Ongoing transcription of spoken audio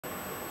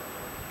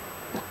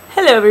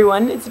Hello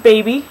everyone, it's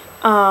Baby.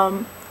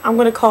 I'm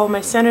going to call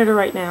my senator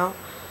right now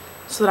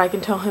so that I can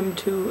tell him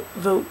to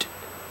vote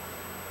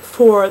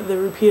for the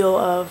repeal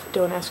of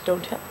Don't Ask,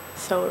 Don't Tell.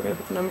 So we're going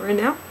to put the number in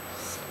now.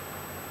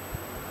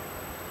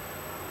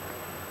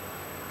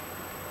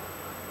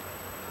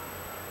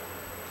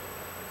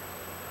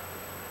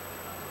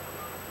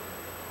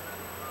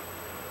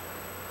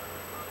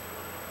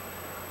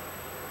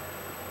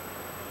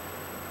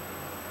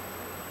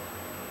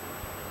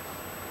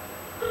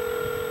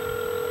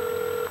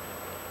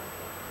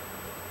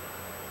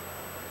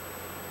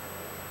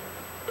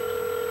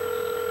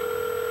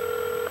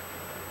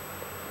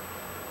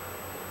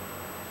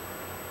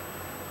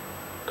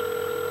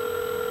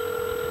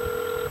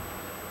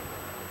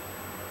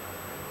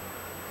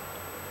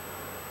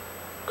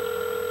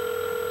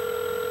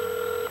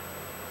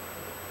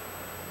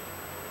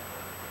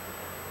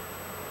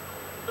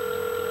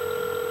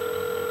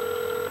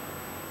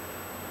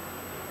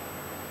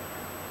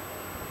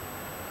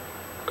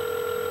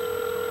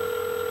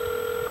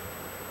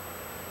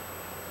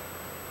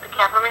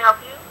 Let me help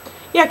you?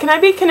 Yeah, can I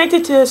be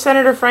connected to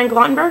Senator Frank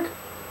Lautenburg?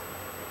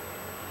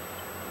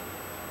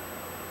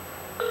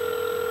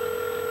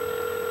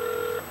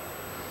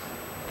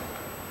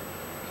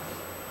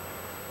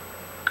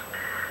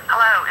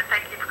 Hello, and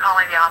thank you for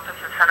calling the office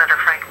of Senator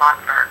Frank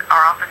Lautenburg.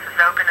 Our office is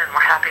open and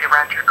we're happy to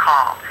route your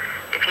call.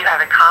 If you have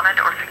a comment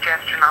or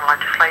suggestion on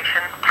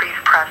legislation, please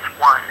press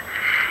 1.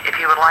 If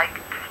you would like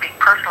to speak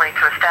personally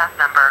to a staff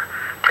member,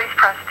 please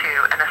press 2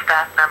 and a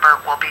staff member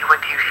will be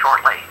with you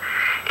shortly.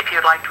 If you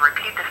would like to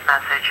repeat this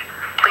message,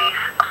 please.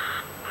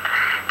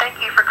 Thank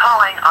you for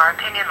calling our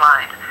opinion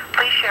line.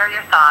 Please share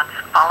your thoughts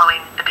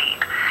following the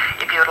beep.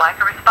 If you would like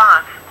a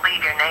response,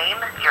 leave your name,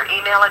 your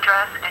email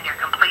address, and your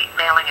complete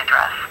mailing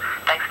address.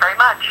 Thanks very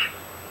much.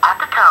 At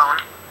the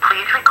tone,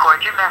 please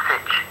record your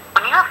message.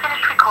 When you have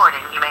finished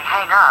recording, you may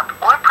hang up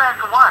or press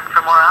 1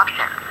 for more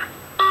options.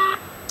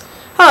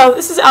 Hello,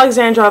 this is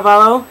Alexandra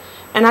Avallo,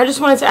 and I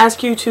just wanted to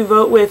ask you to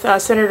vote with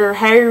Senator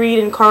Harry Reid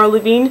and Carl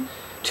Levine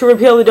to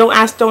repeal the Don't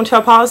Ask, Don't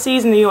Tell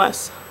policies in the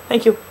U.S.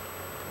 Thank you.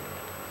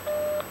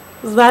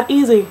 It was that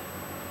easy.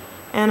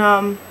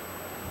 And,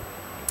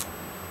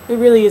 it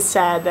really is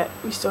sad that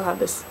we still have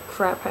this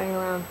crap hanging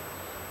around.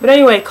 But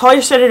anyway, call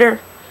your senator,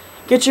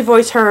 get your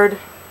voice heard,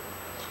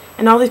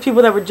 and all these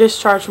people that were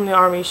discharged from the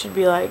army should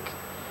be like,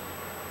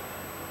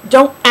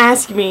 don't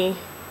ask me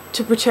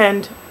to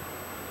pretend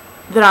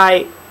that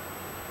I,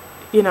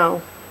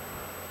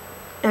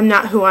 am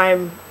not who I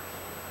am.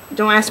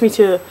 Don't ask me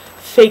to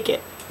fake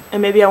it.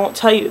 And maybe I won't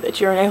tell you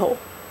that you're an a-hole.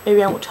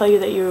 Maybe I won't tell you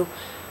that you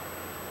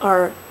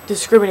are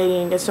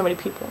discriminating against so many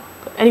people.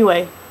 But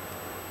anyway,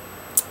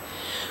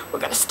 we're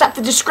going to stop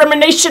the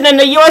discrimination in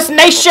the U.S.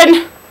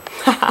 nation.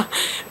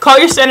 Call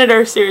your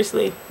senator,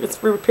 seriously.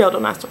 It's repealed,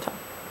 Don't Ask, Don't Tell.